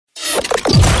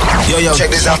Yo, check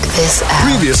this out.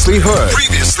 Previously heard.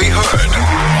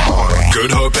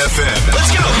 Good Hope FM.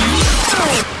 Let's go.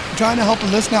 Trying to help a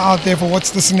listener out there for what's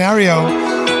the scenario.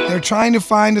 They're trying to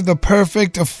find the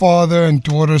perfect father and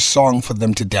daughter song for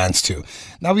them to dance to.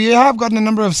 Now, we have gotten a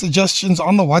number of suggestions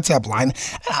on the WhatsApp line.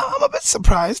 I'm a bit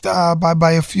surprised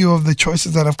by a few of the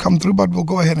choices that have come through, but we'll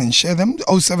go ahead and share them.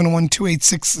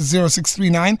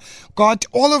 071-286-0639. Got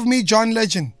All of Me, John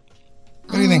Legend.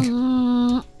 What do you think?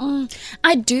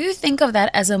 I do think of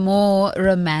that as a more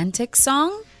romantic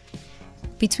song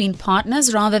between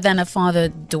partners rather than a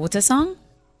father-daughter song.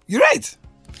 You're right.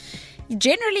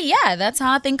 Generally, yeah, that's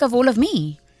how I think of All of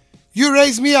Me. You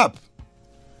Raise Me Up.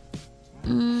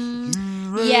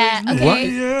 Yeah, okay. What?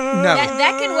 No.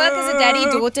 That can work as a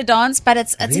daddy-daughter dance, but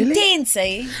it's Really? intense,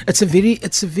 eh? It's a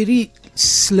very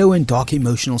slow and dark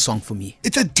emotional song for me.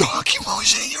 It's a dark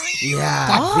emotion.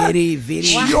 Yeah, very.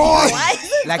 Why?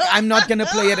 Like, I'm not going to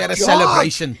play it at a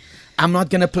celebration. I'm not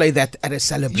going to play that at a I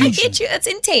celebration. get you, it's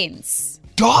intense.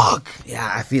 Dark.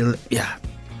 Yeah, I feel, yeah.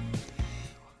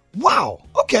 Wow.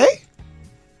 Okay.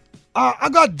 I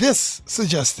got this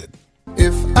suggested.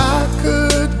 If I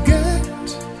could get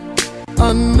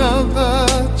another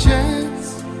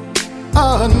chance,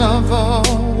 another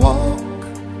walk,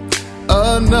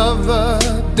 another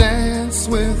dance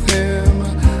with him,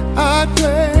 I'd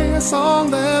play a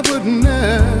song that would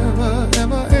never,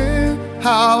 ever end.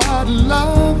 How I'd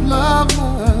love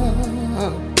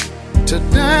to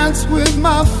dance with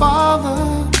my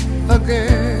father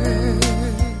again.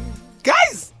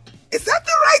 Guys, is that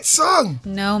the right song?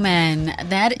 No, man.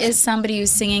 That is somebody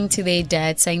who's singing to their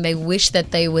dad saying they wish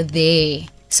that they were there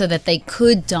so that they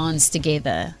could dance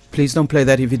together. Please don't play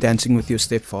that if you're dancing with your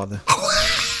stepfather.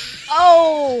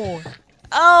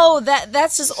 Oh,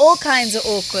 that's just all kinds of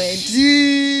awkward.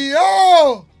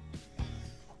 Yo!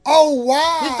 Oh,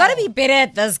 wow. We've got to be better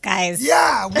at this, guys.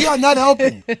 Yeah, we are not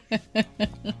helping.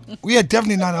 We are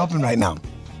definitely not helping right now.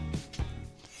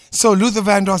 So, Luther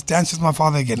Vandross, Dance With My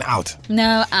Father Again, out.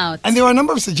 No, out. And there were a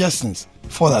number of suggestions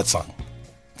for that song.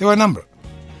 There were a number.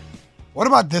 What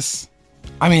about this?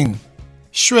 I mean,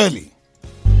 surely.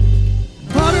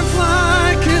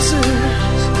 Butterfly kisses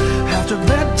after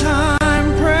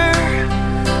bedtime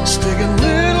prayer, sticking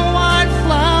little white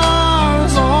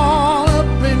flowers all up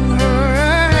in her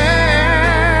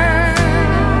hair.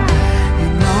 You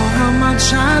know how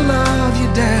much I love you,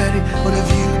 Daddy, but if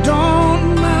you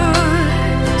don't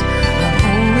mind, I'm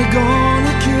only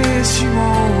gonna kiss you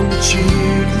on the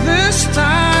cheek this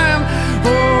time.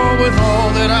 Oh, with all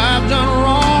that I've done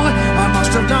wrong, I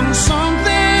must have done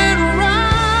something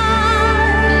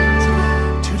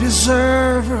right to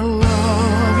deserve her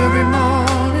love every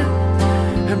morning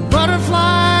and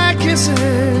butterfly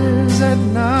kisses at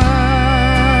night.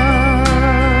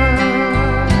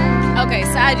 Okay,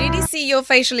 so I really see your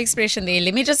facial expression there.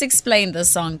 Let me just explain this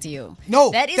song to you.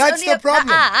 No, That is that's only the problem.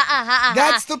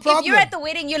 That's the If problem. you're at the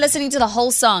wedding, you're listening to the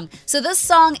whole song. So this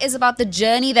song is about the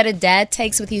journey that a dad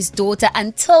takes with his daughter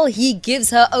until he gives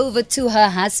her over to her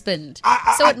husband.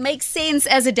 So it makes sense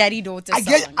as a daddy-daughter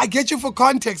song. I get you for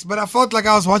context, but I felt like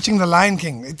I was watching The Lion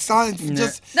King. It sounded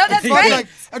just. No, that's it felt great. like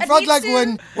It felt needs like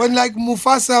to- when like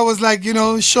Mufasa was like, you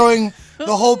know, showing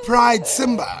the whole pride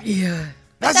Simba. Yeah.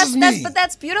 That's just me. But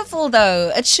that's beautiful,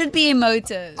 though. It should be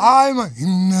emotive. I'm a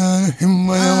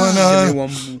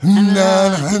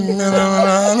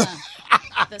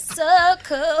The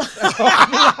circle.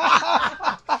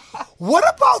 What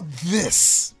about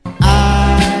this?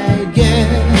 I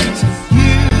guess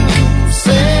you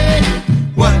say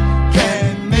what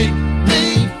can make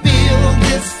me feel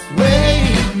this way.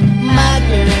 My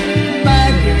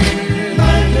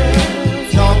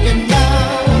girl, talking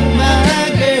about my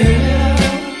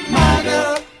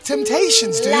girl.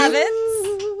 Temptations, dude. Love it.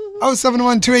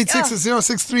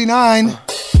 071-286-0639.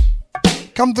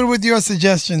 Come through with your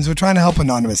suggestions. We're trying to help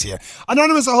Anonymous here.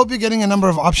 Anonymous, I hope you're getting a number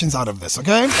of options out of this,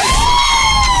 okay?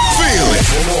 Feel it.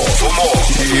 For more,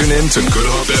 tune in to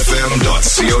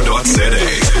goodhopefm.co.za.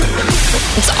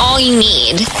 It's all you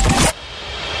need.